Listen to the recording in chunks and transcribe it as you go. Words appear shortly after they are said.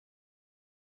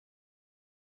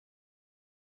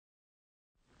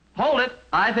Hold it.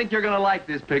 I think you're going to like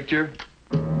this picture.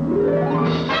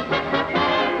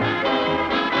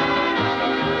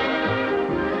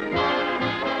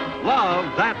 Love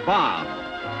That Bob.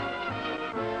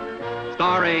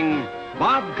 Starring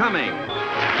Bob Cummings.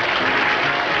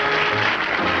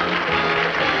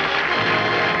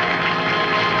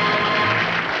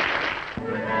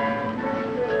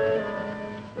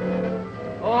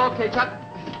 Okay, Chuck.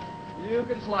 You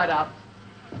can slide out.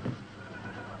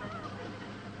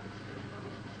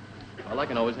 Well, I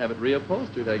can always have it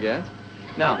reupholstered, I guess.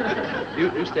 Now,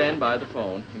 you stand by the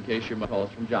phone in case your mother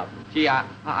calls from Joplin. Gee,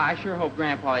 I sure hope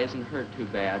Grandpa isn't hurt too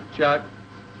bad. Chuck,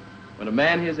 when a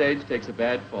man his age takes a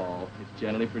bad fall, it's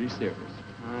generally pretty serious.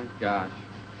 Oh, gosh.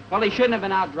 Well, he shouldn't have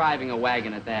been out driving a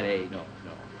wagon at that age. No.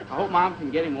 I hope Mom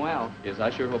can get him well. Yes, I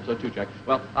sure hope so, too, Chuck.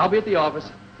 Well, I'll be at the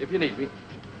office if you need me.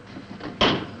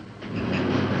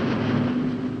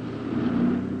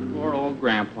 Poor old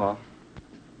Grandpa.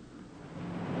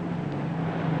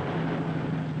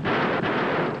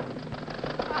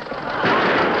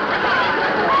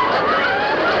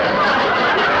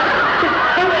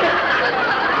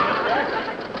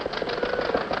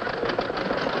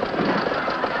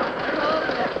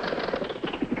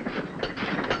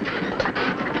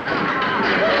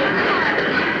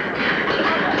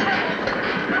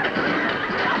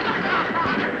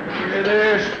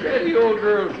 Steady, old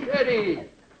girl, steady.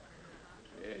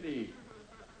 Steady.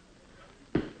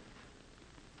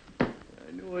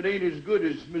 I know it ain't as good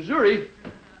as Missouri,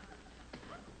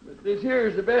 but this here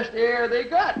is the best air they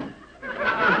got. You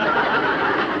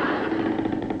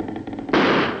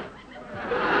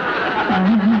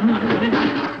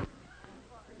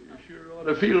sure ought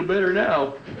to feel better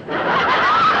now.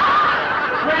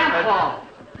 Grandpa!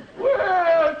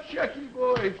 Well, Chucky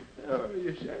boy. How are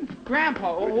you, son?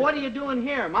 Grandpa, what are you doing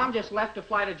here? Mom just left to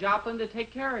fly to Joplin to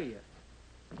take care of you.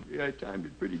 Yeah, I timed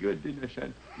it pretty good, didn't I,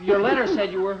 son? Your letter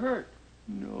said you were hurt.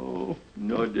 No,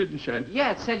 it didn't, son.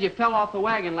 Yeah, it said you fell off the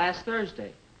wagon last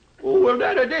Thursday. Oh, well,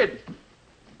 that I did.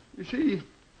 You see,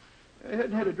 I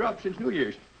hadn't had a drop since New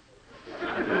Year's.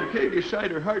 Katie's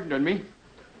cider hardened on me,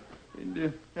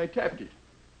 and I tapped it.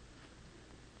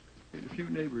 And a few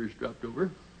neighbors dropped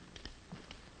over.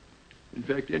 In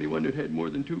fact, anyone that had more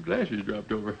than 2 glasses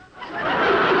dropped over.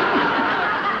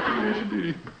 Yes,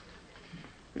 indeed.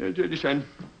 I'll tell you, son,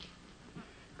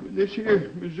 when this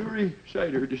here Missouri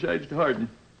cider decides to harden,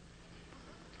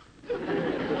 boy,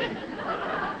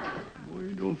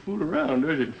 it don't fool around,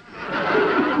 does it?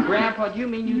 Grandpa, do you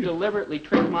mean you deliberately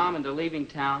tricked Mom into leaving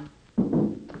town?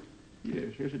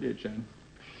 Yes, I did, son.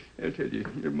 I'll tell you,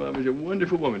 your mom is a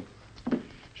wonderful woman.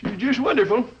 She's just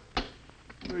wonderful.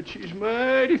 But she's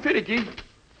mighty finicky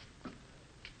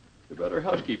about her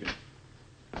housekeeping.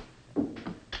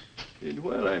 And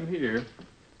while I'm here,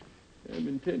 I'm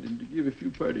intending to give a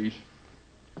few parties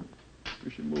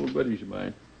for some old buddies of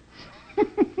mine.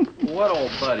 What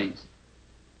old buddies?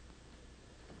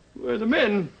 Well, the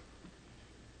men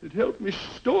that helped me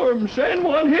storm San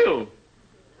Juan Hill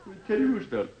with Teddy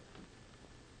Roosevelt.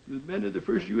 The men of the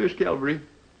 1st U.S. Cavalry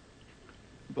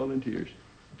volunteers.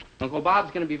 Uncle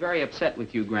Bob's going to be very upset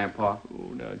with you, Grandpa.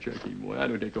 Oh, now, Chucky, boy, I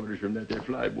don't take orders from that there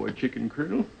flyboy chicken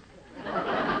colonel. He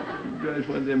drives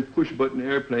one of them push-button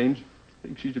airplanes.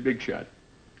 Thinks he's a big shot.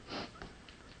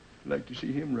 I'd like to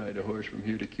see him ride a horse from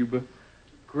here to Cuba.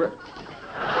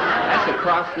 That's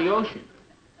across the ocean.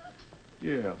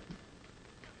 Yeah.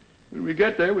 When we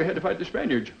got there, we had to fight the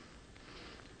Spaniards.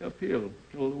 Uphill,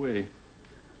 all the way.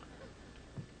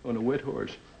 On a wet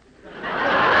horse. Hey,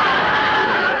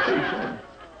 son.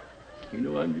 You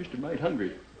know, I'm just a mite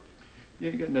hungry. You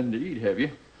ain't got nothing to eat, have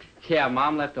you? Yeah,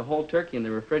 Mom left a whole turkey in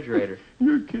the refrigerator.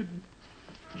 You're kidding.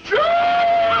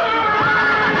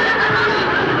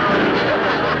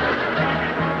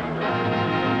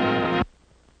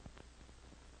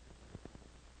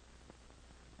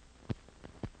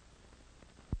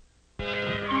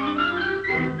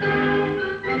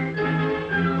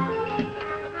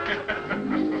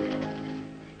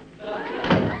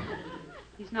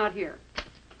 He's not here.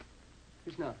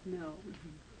 He's not? No.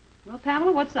 Well,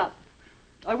 Pamela, what's up?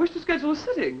 I wish to schedule a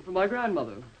sitting for my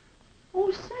grandmother. Oh,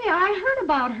 say, I heard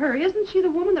about her. Isn't she the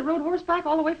woman that rode horseback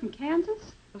all the way from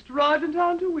Kansas? Just arrived in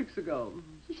town 2 weeks ago.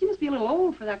 She must be a little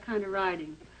old for that kind of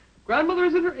riding. Grandmother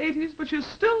is in her 80s, but she's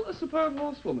still a superb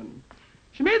horsewoman.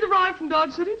 She made the ride from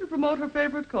Dodge City to promote her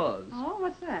favorite cause. Oh,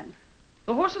 what's that?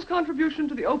 The horse's contribution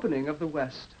to the opening of the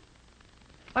West.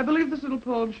 I believe this little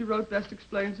poem she wrote best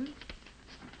explains it.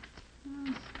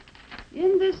 Yes.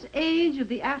 In this age of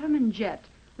the atom and jet,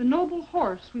 the noble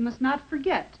horse we must not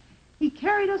forget. He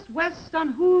carried us west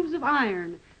on hooves of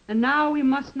iron, and now we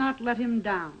must not let him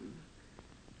down.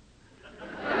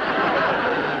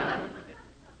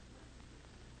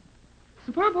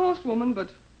 Superb horsewoman, but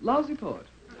lousy poet.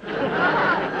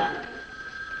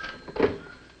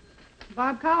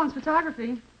 Bob Collins,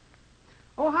 photography.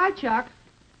 Oh, hi, Chuck.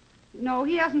 No,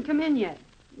 he hasn't come in yet.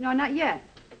 No, not yet.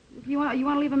 If you want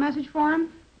to leave a message for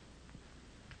him?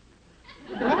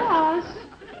 Boss.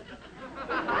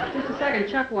 Just a second.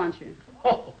 Chuck wants you.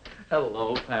 Oh,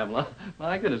 hello, Pamela.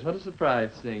 My goodness, what a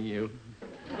surprise seeing you.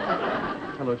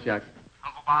 Hello, Chuck.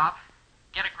 Uncle Bob,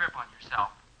 get a grip on yourself.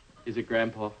 Is it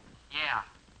Grandpa? Yeah,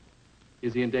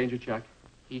 Is he in danger, Chuck?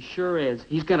 he sure is.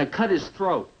 He's gonna cut his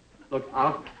throat. Look,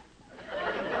 I'll...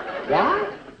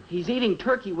 What? He's eating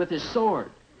turkey with his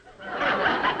sword.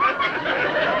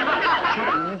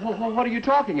 What are you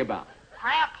talking about?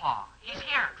 Grandpa, he's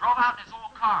here. Drove out in his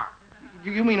old car.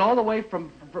 You mean all the way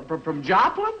from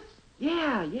Joplin?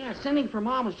 Yeah. Sending for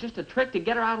Mom was just a trick to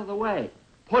get her out of the way.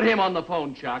 Put him on the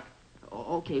phone, Chuck.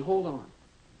 Okay, hold on.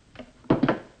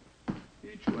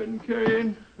 Each one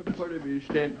carrying a part of his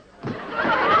tent.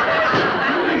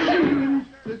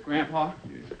 Grandpa?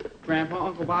 Grandpa,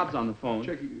 Uncle Bob's on the phone.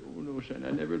 Chucky, oh no, son,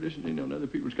 I never listen in on other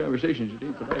people's conversations. It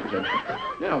ain't polite, son.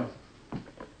 Now,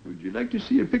 would you like to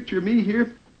see a picture of me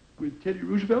here with Teddy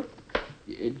Roosevelt?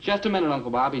 Just a minute,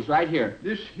 Uncle Bob. He's right here.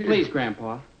 This here. Please,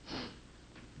 Grandpa.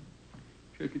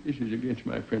 Chucky, this is against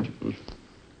my principles.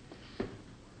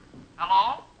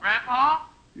 Hello, Grandpa?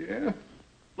 Yeah?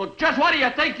 Look, just what do you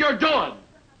think you're doing?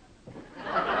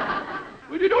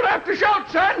 Well, you don't have to shout,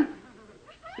 son.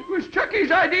 It was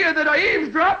Chucky's idea that I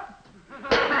eavesdrop.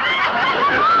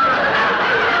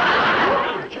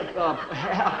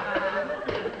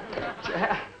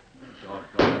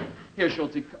 Here,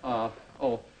 Schulte.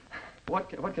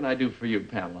 What can I do for you,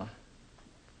 Pamela?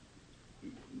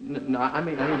 No, I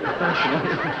mean professional.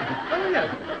 Oh,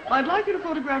 yes. I'd like you to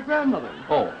photograph Grandmother.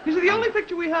 Oh. You see, the only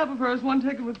picture we have of her is one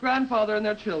taken with Grandfather and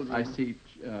their children. I see.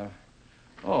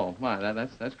 Oh, my,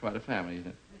 that's quite a family,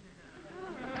 isn't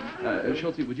it?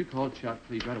 Schulte, would you call Chuck,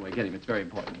 please, right away? Get him. It's very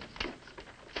important.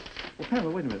 Well,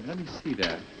 Pamela, wait a minute. Let me see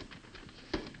that.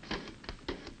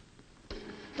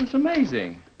 It's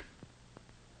amazing.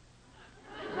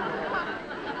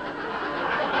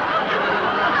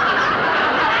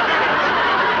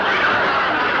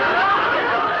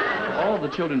 All the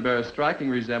children bear a striking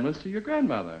resemblance to your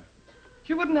grandmother.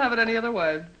 She wouldn't have it any other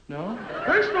way. No?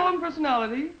 Very strong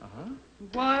personality. Uh-huh.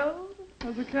 Wild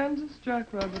as a Kansas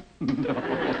jackrabbit. No.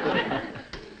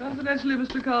 Confidentially,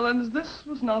 Mr. Collins, this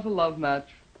was not a love match.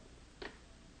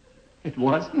 It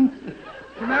wasn't?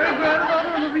 She married Grandfather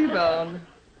on a rebound.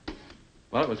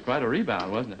 Well, it was quite a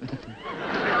rebound, wasn't it?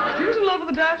 She was in love with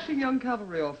a dashing young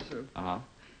cavalry officer. Uh-huh.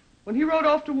 When he rode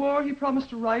off to war, he promised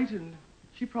to write, and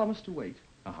she promised to wait.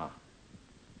 Uh-huh.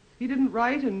 He didn't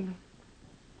write, and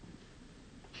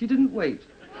she didn't wait.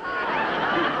 No,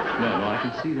 I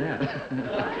can see that.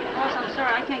 Boss, I'm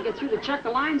sorry. I can't get through to Chuck. The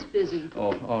line's busy.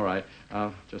 Oh, all right.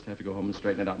 I'll just have to go home and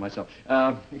straighten it out myself.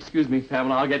 Excuse me,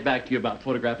 Pamela. I'll get back to you about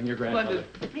photographing your grandmother.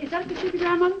 Splendid. Hey, is that a picture of your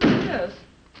grandmother? Yes.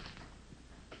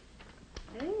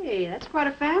 Hey, that's quite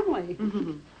a family.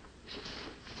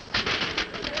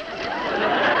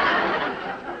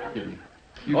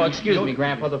 Oh, excuse me,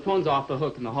 Grandpa. The phone's off the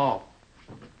hook in the hall.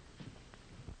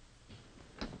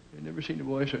 I've never seen a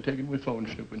boy so taken with phone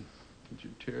snooping. It's a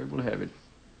terrible habit.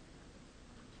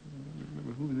 I don't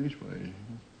remember who this was.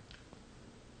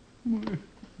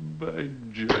 By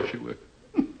Joshua.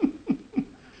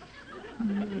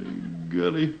 My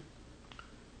golly.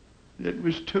 That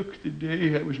was took the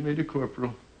day I was made a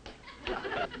corporal.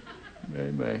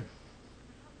 My.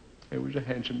 I was a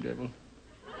handsome devil.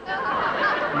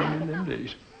 Even in them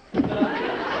days.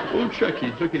 Oh, Chucky,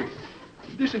 look at it.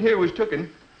 This in here was tooken.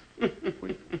 That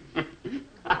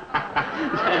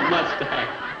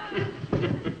mustache.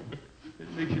 It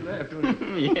makes you laugh, don't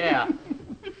it? Yeah.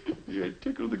 Yeah, it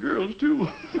tickled the girls, too.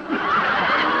 Well,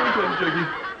 Chucky,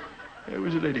 I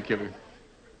was a lady killer.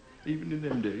 Even in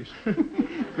them days.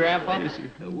 Grandpa, Yes,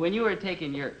 sir. when you were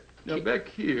taking your... Now, back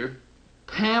here...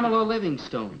 Pamela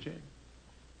Livingstone. What's that?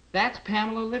 That's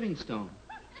Pamela Livingstone.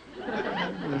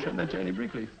 Well, son, that's Annie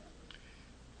Brinkley.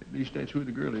 At least that's who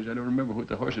the girl is. I don't remember what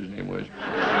the horse's name was. She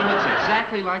looks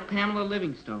exactly like Pamela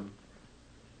Livingstone.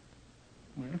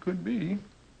 Well, it could be.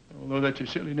 Although that's a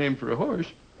silly name for a horse.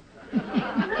 Oh,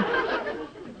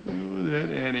 that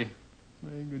Annie. My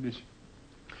goodness.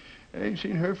 I ain't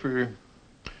seen her for,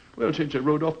 well, since I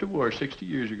rode off to war 60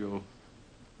 years ago.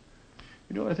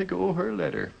 You know, I think I owe her a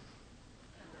letter.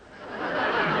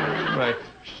 My,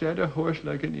 sat a horse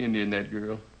like an Indian, that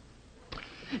girl.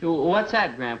 What's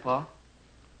that, Grandpa?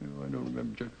 Oh, I don't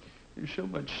remember, Chuck. There's so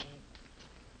much...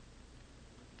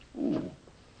 Oh,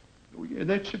 yeah,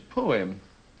 that's a poem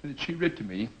that she read to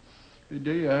me the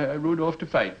day I rode off to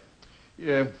fight.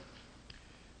 Yeah.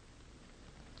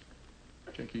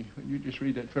 Jackie, will you just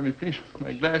read that for me, please?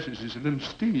 My glasses is a little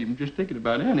steam just thinking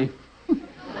about Annie.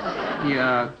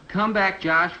 Yeah, come back,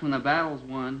 Josh, when the battle's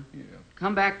won. Yeah.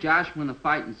 Come back, Josh, when the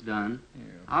fighting's done. Yeah.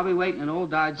 I'll be waiting in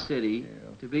old Dodge City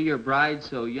to be your bride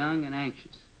so young and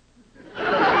anxious.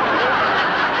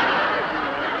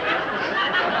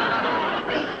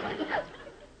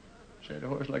 Said a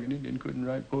horse like an Indian couldn't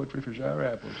write poetry for sour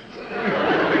apples.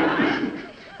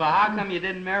 But how come you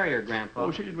didn't marry her, Grandpa?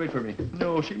 Oh, she didn't wait for me.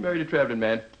 No, she married a traveling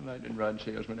man, a lightning rod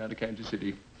salesman out of Kansas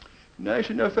City. Nice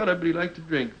enough fella, but he liked to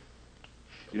drink.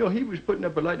 You know, he was putting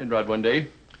up a lightning rod one day,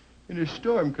 and a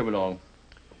storm come along.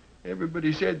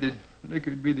 Everybody said that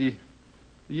liquor'd be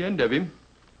the end of him.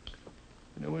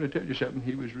 And I want to tell you something,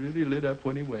 he was really lit up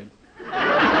when he went.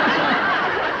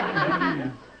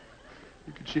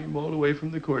 You could see him all the way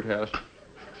from the courthouse.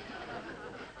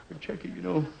 But, Chucky, you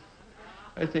know,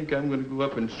 I think I'm going to go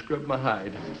up and scrub my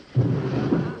hide.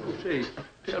 Say,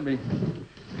 tell me,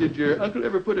 did your uncle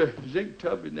ever put a zinc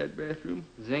tub in that bathroom?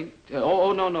 Zinc?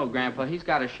 No, Grandpa. He's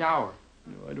got a shower.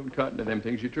 No, I don't cotton to them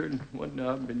things. You turn one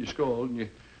knob and you scald, and you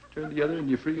turn the other and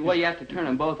you freeze. Well, you have to turn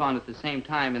them both on at the same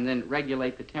time and then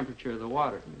regulate the temperature of the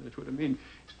water. Yeah, that's what I mean.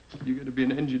 You got to be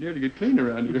an engineer to get clean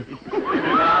around here.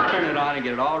 Well, I'll turn it on and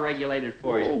get it all regulated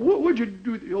for you. Oh, what would you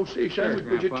do? Oh, say, Sure, Simon,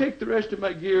 would you Grandpa. take the rest of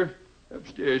my gear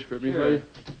upstairs for me? Sure.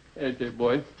 Right there,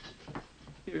 boy.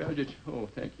 Here, I'll just... Oh,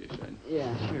 thank you, son.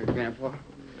 Yeah, sure, Grandpa.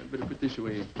 I better put this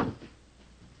away. Oh,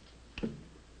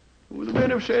 the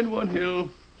men of San Juan Hill,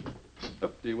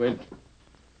 up they went.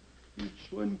 Each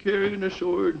one carrying a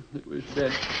sword that was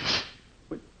bent.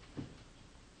 What?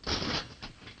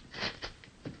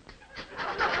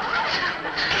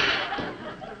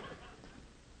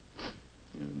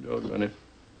 Doggone it.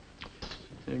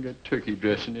 I got turkey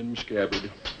dressing in my scabbard.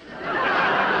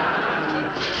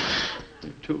 I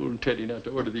told Teddy not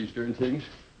to order these darn things.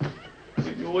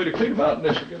 Ain't no way to clean them out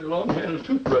unless you get a long-handled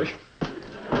toothbrush.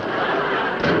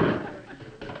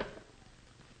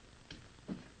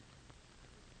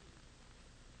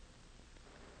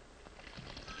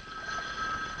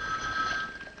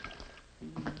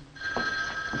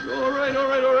 All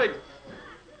right.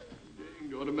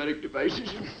 Dang automatic devices.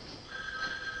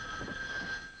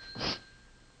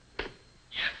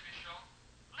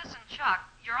 Listen, Chuck,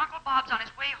 your Uncle Bob's on his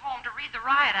way home to read the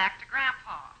riot act to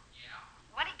Grandpa. Yeah.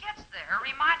 When he gets there,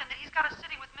 remind him that he's got a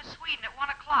sitting with Miss Sweden at 1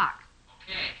 o'clock.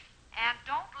 Okay. And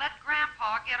don't let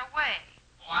Grandpa get away.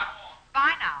 Oh, I won't.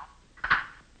 Bye now.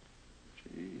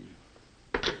 Gee.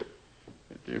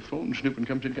 That there phone snooping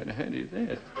comes in kind of handy at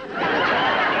that.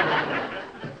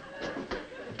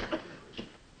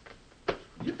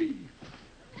 Yippee.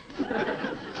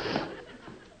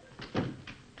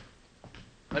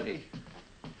 Honey,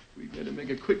 we better make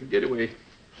a quick getaway.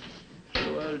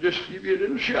 So I'll just give you a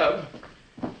little shove,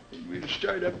 and we'll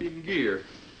start up in gear.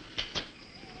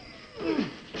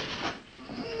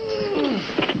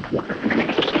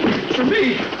 For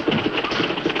me.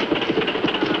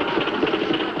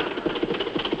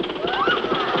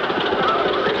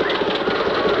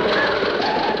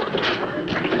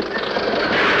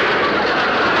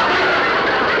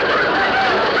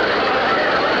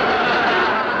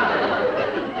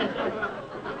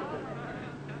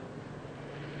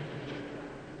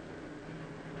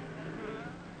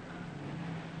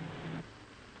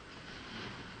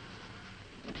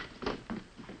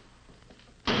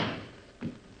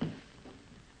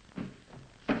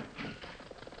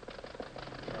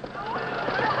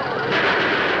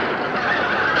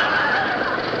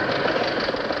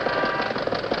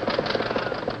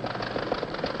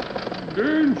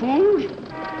 Darn fools.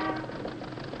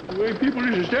 The way people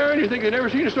is staring, you think they've never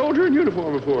seen a soldier in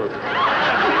uniform before.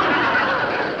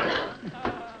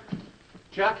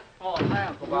 Chuck? Oh, hi,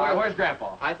 Uncle Bob. Where's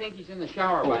Grandpa? I think he's in the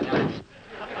shower by now.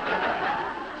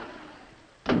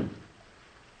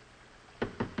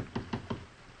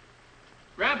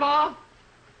 Grandpa?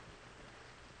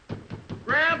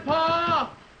 Grandpa?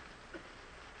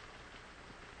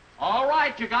 All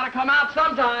right, you gotta come out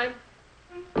sometime.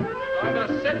 I'm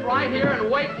gonna sit right here and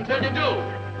wait until you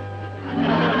do.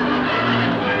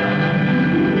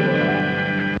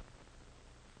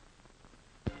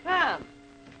 Pam,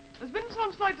 there's been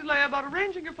some slight delay about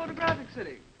arranging your photographic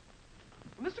city.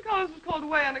 Mr. Collins was called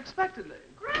away unexpectedly.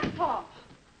 Grandpa,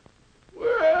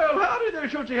 Well, howdy there,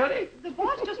 Schultze, honey. the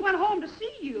boss just went home to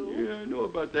see you. Yeah, I know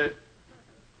about that.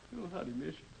 Oh, howdy,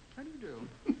 miss. How do you do?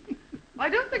 I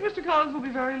don't think Mr. Collins will be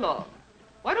very long.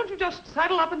 Why don't you just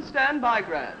saddle up and stand by,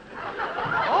 Gran?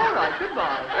 All right,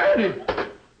 goodbye. Annie!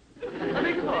 I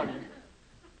beg your pardon.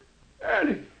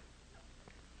 Annie!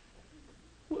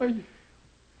 Why,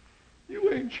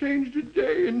 you ain't changed a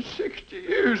day in 60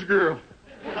 years, girl.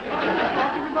 What are you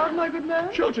talking about, my good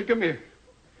man? Schultze, come here.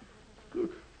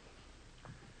 Look.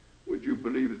 Would you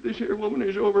believe that this here woman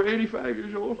is over 85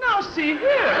 years old? Now, see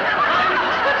here.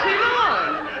 What's he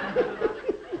on?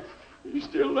 You're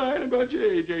still lying about your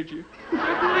age, ain't you?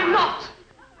 Certainly not.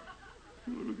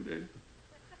 Oh, look at that.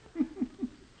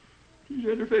 She's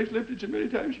had her face lifted so many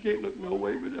times she can't look no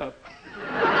way but up.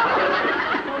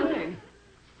 Pauline,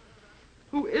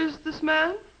 who is this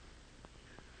man?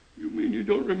 You mean you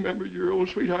don't remember your old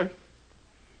sweetheart?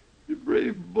 The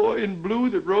brave boy in blue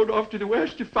that rode off to the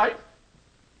west to fight?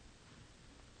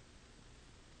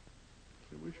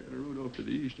 I wish I'd have rode off to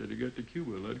the east. I'd have got to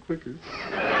Cuba a lot quicker.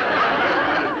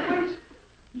 Wait.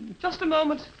 Just a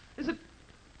moment. Is it...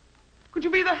 Could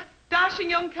you be the dashing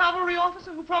young cavalry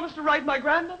officer who promised to write my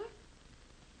grandmother?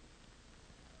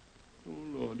 Oh,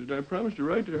 Lord, did I promise to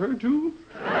write to her, too?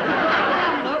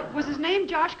 Hello. Was his name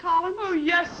Josh Collins? Oh,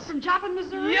 yes. From Joplin,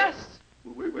 Missouri? Yes.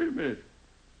 Well, wait a minute.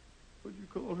 What'd you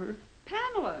call her?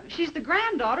 Pamela. She's the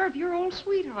granddaughter of your old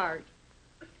sweetheart.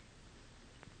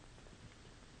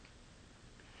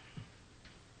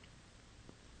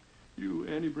 You,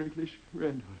 Annie Brinkley's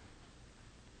granddaughter.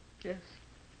 Yes.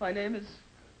 My name is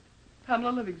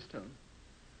Pamela Livingstone.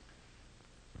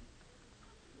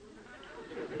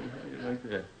 How do you like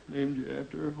that? Named you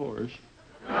after a horse.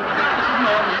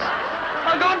 Marvelous.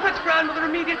 I'll go and fetch grandmother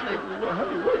immediately. Well,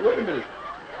 honey, wait a minute.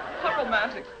 How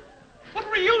romantic. What a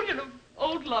reunion of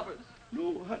old lovers.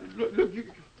 No, honey, look,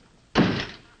 you... Oh,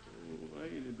 I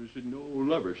ain't interested in no old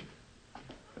lovers.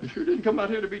 I sure didn't come out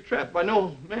here to be trapped by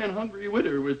no man-hungry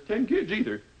widow with 10 kids,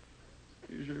 either.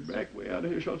 Is her back way out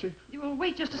of here, Schultze? You will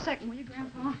wait just a second, will you,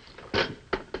 Grandpa?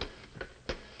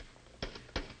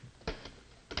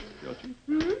 Schultze?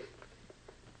 Hmm?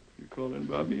 You calling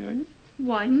Bobby, are you?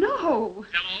 Why, no.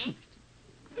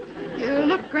 Hello?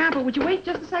 Look, Grandpa, would you wait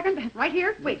just a second? Right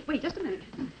here? Wait just a minute.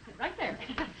 Right there.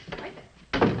 Right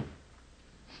there.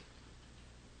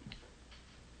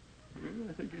 Well,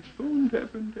 I think it's phone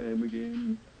tapping time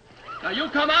again. Now, you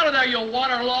come out of there, you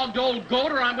waterlogged old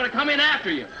goat, or I'm going to come in after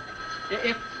you.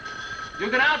 If you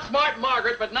can outsmart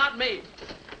Margaret, but not me.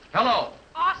 Hello.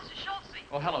 Boss, this is Schultze.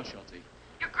 Oh, hello, Schultze.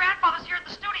 Your grandfather's here at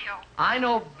the studio. I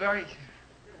know very...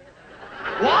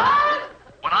 What?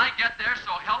 When I get there,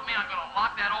 so help me, I'm going to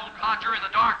lock that old codger in the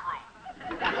dark room.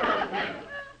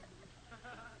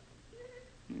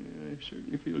 Yeah, I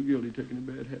certainly feel guilty taking a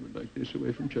bad habit like this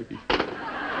away from Chucky.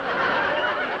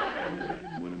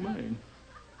 One of mine.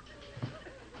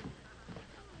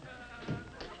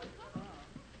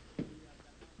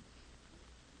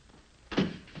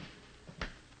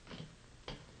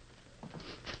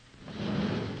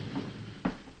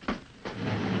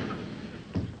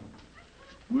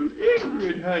 Well,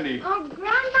 Ingrid, honey. Oh,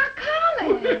 Grandma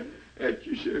Collins. At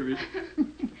your service.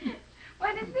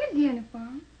 What is this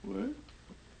uniform? What?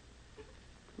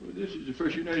 Well, this is the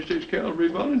first United States Cavalry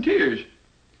Volunteers.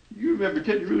 You remember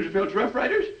Teddy Roosevelt's Rough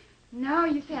Riders? No,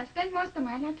 you see, I spent most of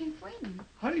my life in Sweden.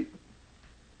 Honey.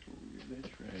 Oh, yeah, that's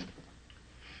right.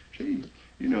 See,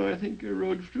 you know, I think I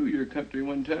rode through your country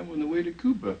one time on the way to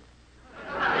Cuba.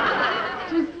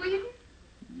 To Sweden?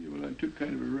 Yeah, well, I took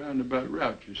kind of a roundabout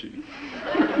route, you see.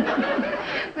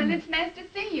 Well, it's nice to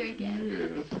see you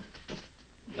again.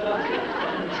 Yeah. I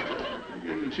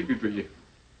got a little secret for you.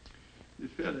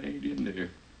 This fella ain't in there.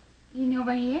 You know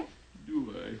where he is?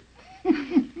 Do I?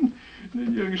 That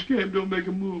young scamp don't make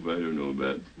a move I don't know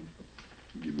about.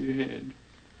 Give me a hand.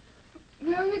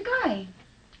 Where are we going?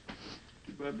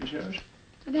 To Bobby's house?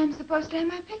 But I'm supposed to have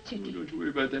my picture Oh, taken. don't you worry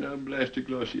about that. I'll blast a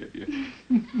glossy at you.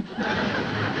 You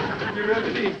have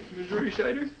any Missouri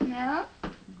cider? No?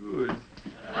 Good.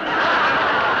 Oh,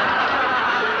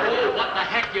 what the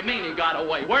heck you mean he got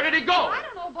away? Where did he go? I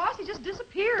don't know, boss. He just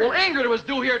disappeared. Well, Ingrid was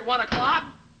due here at 1 o'clock.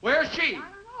 Where's she? I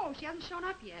don't know. She hasn't shown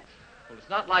up yet. Well, it's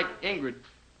not like Ingrid.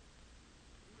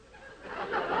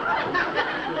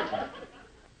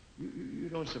 You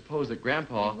don't suppose that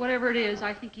Grandpa... Whatever it is,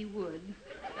 I think he would.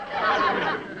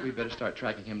 We better start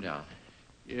tracking him down.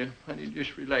 Yeah, honey,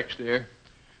 just relax there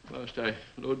whilst I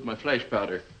load my flash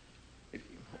powder.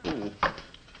 Oh,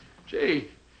 say,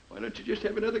 why don't you just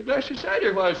have another glass of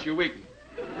cider whilst you're waiting?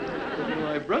 You know,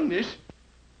 I brung this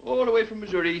all the way from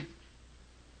Missouri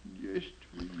just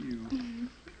for you.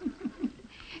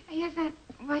 Yes,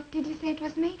 what did you say it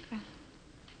was made from?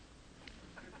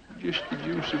 Just the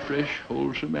juice of fresh,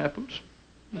 wholesome apples.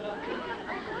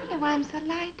 Wonder why I'm so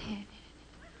lightheaded.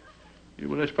 Yeah,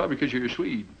 well, that's probably because you're a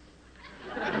Swede.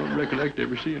 I don't recollect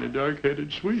ever seeing a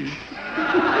dark-headed Swede.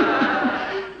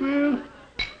 Well,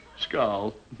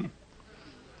 skull.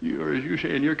 Or as you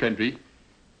say in your country,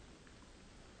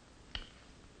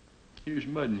 Here's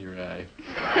mud in your eye.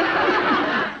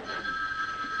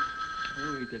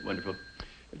 Oh, ain't that wonderful?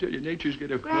 I tell you, nature's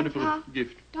got a wonderful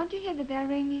gift. Don't you hear the bell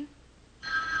ringing?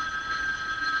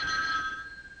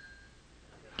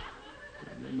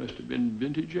 They must have been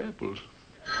vintage apples.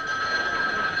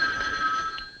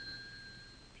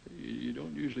 You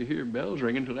don't usually hear bells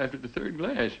ringing until after the third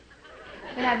glass.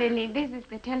 But I believe this is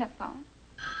the telephone.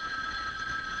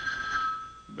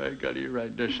 By golly, you're right.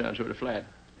 It does sound sort of flat.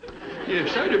 Yeah,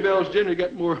 cider bells generally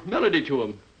got more melody to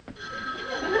them.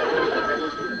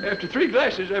 After 3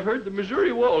 glasses, I've heard the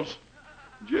Missouri Waltz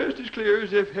just as clear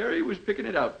as if Harry was picking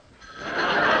it out.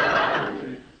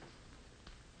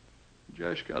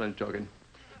 Josh Collins talking.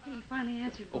 He finally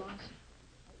answered, boss.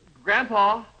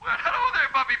 Grandpa. Well, hello there,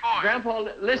 Bubby boy. Grandpa,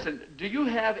 listen, do you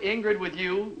have Ingrid with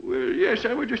you? Well, yes,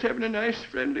 I was just having a nice,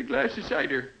 friendly glass of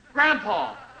cider.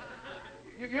 Grandpa,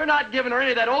 you're not giving her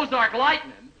any of that Ozark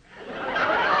lightning.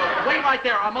 Wait right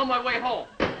there. I'm on my way home.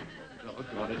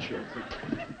 Doggone it, sure.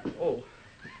 Oh,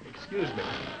 excuse me.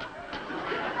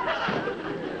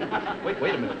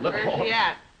 Wait a minute. Look. Where's he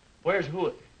at? Where's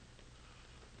who?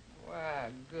 Why,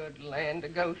 good land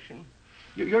of Goshen.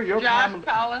 You're Josh Pamela-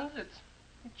 Collins, it's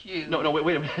you. No,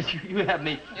 wait a minute. You have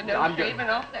me. You know, I'm shaving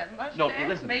off that mustache No,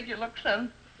 listen. made you look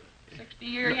some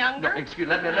 60-year younger. No, excuse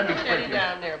me. Let me explain Steady to you.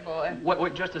 down there, boy.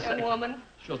 Wait, just a Young second. woman,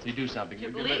 Schulte, do something. do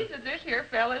you believe that this here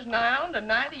fella's nigh on to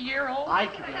 90-year-old? I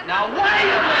can't. Now, wait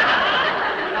a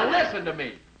minute. Now, listen to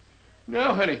me.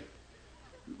 Now, honey,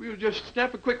 we'll just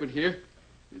snap a quick one here,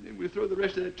 and then we'll throw the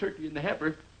rest of that turkey in the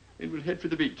hamper, and we'll head for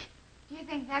the beach. Do you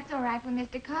think that's all right with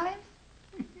Mr. Collins?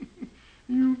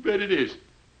 You bet it is.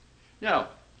 Now,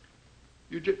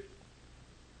 you just...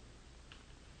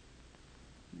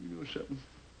 You know something?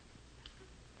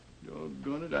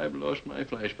 Doggone it, I've lost my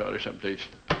flash powder someplace.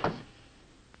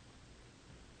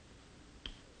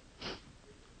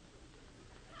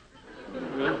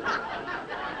 Well,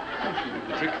 that's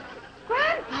the trick.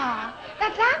 Grandpa,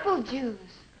 that's apple juice.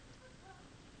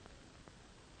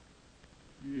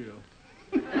 Yeah.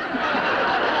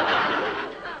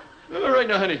 All right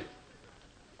now, honey.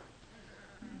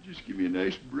 Just give me a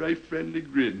nice, bright, friendly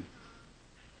grin.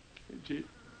 That's it.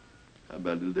 How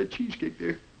about a little of that cheesecake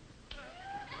there?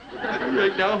 All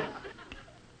right now.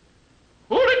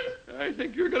 Hold it! I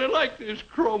think you're gonna like this,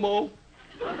 Chromo.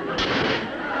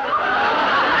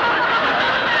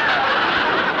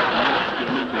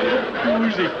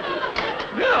 Easy.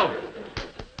 Now,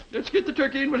 let's get the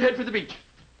turkey and we'll head for the beach.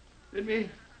 Let me...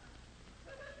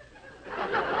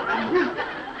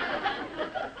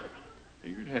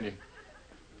 Ingrid, honey.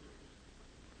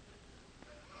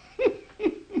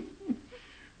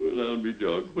 Well, I'll be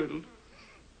dog-whittled.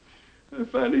 I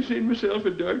finally seen myself a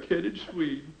dark-headed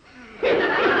Swede.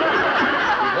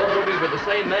 Both movies with the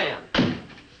same man.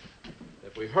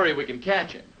 If we hurry, we can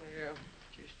catch him. Yeah,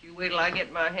 just you wait till I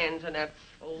get my hands on that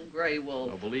old gray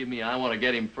wolf. Oh, believe me, I want to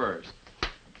get him first.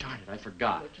 Darn it, I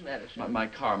forgot. What's the matter, son? My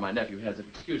car, my nephew has it.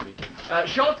 Excuse me.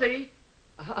 Schulte,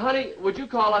 honey, would you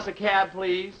call us a cab,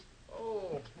 please?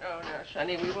 Oh, no,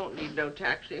 Sonny, we won't need no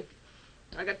taxi.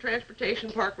 I got transportation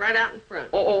parked right out in front.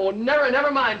 Oh,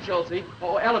 never mind, Schulte.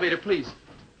 Oh, elevator, please.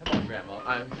 Come on, Grandma.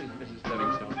 I'm Mrs.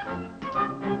 Livingstone. Come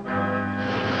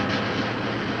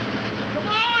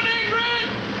on, Ingrid!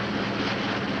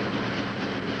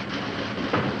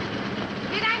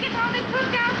 Did I get all this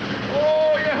hooked up?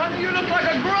 Oh, yeah, honey, you look like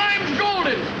a Grimes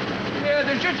Golden. Yeah,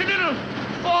 there's just a little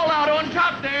fallout on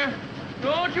top there.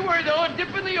 Don't you worry, though. A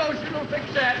dip in the ocean will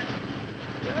fix that.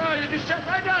 Yeah, you just sit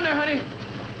right down there, honey.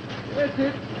 That's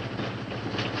it.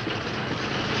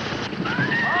 All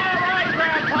right,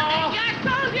 Grandpa. You're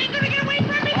close. You ain't gonna get away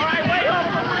from me. All right, wait up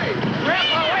for me.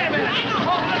 Grandpa, wait a minute.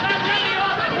 Oh, let me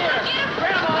off of here.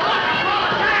 Grandma,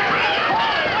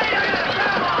 wait a minute,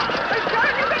 Grandma. Hey,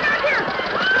 John, you get out here.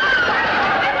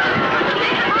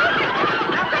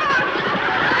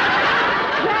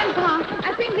 Grandpa,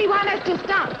 I think they want us to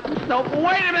stop. No,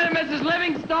 wait a minute, Mrs.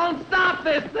 Livingstone. Stop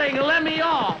this thing and let me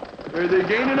off. Are they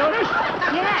gaining on us?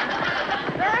 Yes.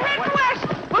 They're heading west.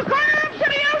 We'll corner up to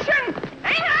the ocean.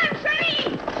 Hang on,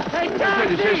 Sonny. Hey,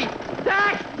 taxi!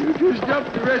 Taxi! You just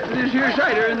dumped the rest of this here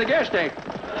cider in the gas tank.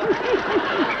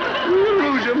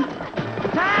 We'll lose them.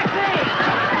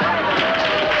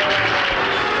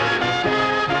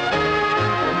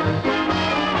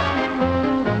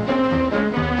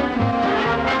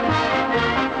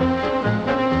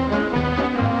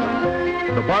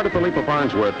 The part of Philippa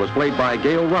Farnsworth was played by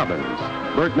Gail Robbins,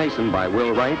 Bert Mason by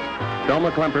Will Wright,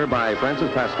 Thelma Klemper by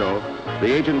Francis Pasco,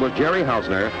 the agent was Jerry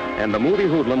Hausner, and the movie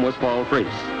hoodlum was Paul Freese.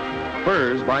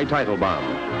 Furs by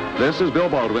Teitelbaum. This is Bill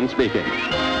Baldwin speaking.